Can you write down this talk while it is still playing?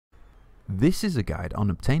This is a guide on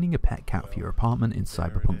obtaining a pet cat for your apartment in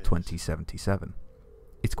Cyberpunk 2077.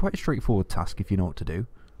 It's quite a straightforward task if you know what to do,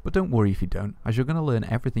 but don't worry if you don't, as you're going to learn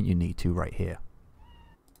everything you need to right here.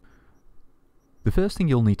 The first thing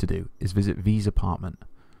you'll need to do is visit V's apartment,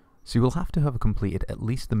 so you will have to have completed at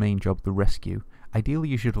least the main job, the rescue. Ideally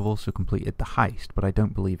you should have also completed the heist, but I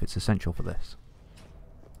don't believe it's essential for this.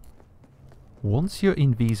 Once you're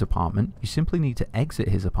in V's apartment, you simply need to exit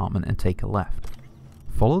his apartment and take a left.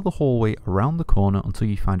 Follow the hallway around the corner until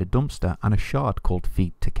you find a dumpster and a shard called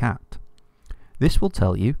Feed Teh Cat. This will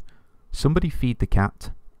tell you, somebody feed the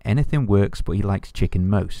cat, anything works but he likes chicken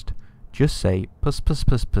most. Just say puss puss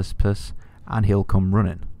puss puss puss and he'll come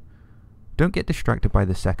running. Don't get distracted by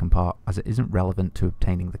the second part as it isn't relevant to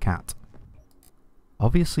obtaining the cat.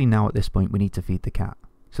 Obviously now at this point we need to feed the cat,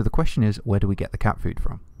 so the question is, where do we get the cat food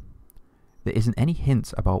from? There isn't any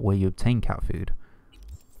hints about where you obtain cat food,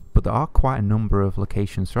 but there are quite a number of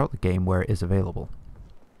locations throughout the game where it is available.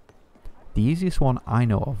 The easiest one I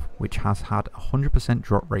know of, which has had a 100%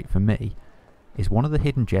 drop rate for me, is one of the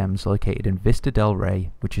hidden gems located in Vista del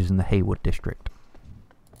Rey, which is in the Haywood district.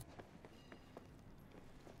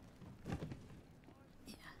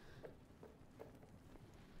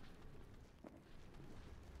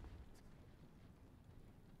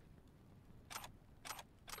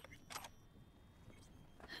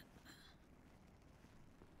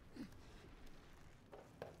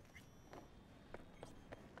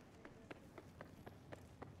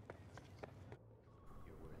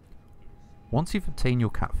 Once you've obtained your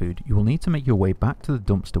cat food, you will need to make your way back to the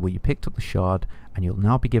dumpster where you picked up the shard, and you'll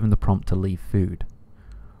now be given the prompt to leave food.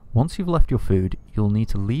 Once you've left your food, you'll need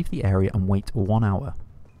to leave the area and wait 1 hour.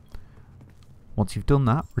 Once you've done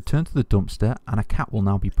that, return to the dumpster and a cat will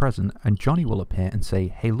now be present, and Johnny will appear and say,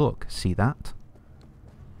 "Hey look, see that?"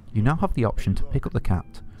 You now have the option to pick up the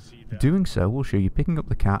cat. Doing so will show you picking up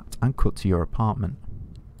the cat and cut to your apartment.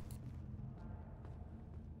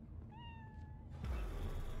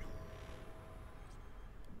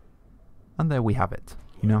 And there we have it.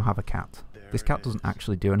 You now have a cat. This cat doesn't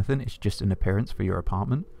actually do anything, it's just an appearance for your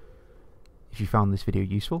apartment. If you found this video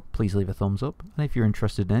useful, please leave a thumbs up, and if you're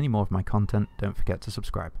interested in any more of my content, don't forget to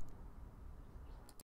subscribe.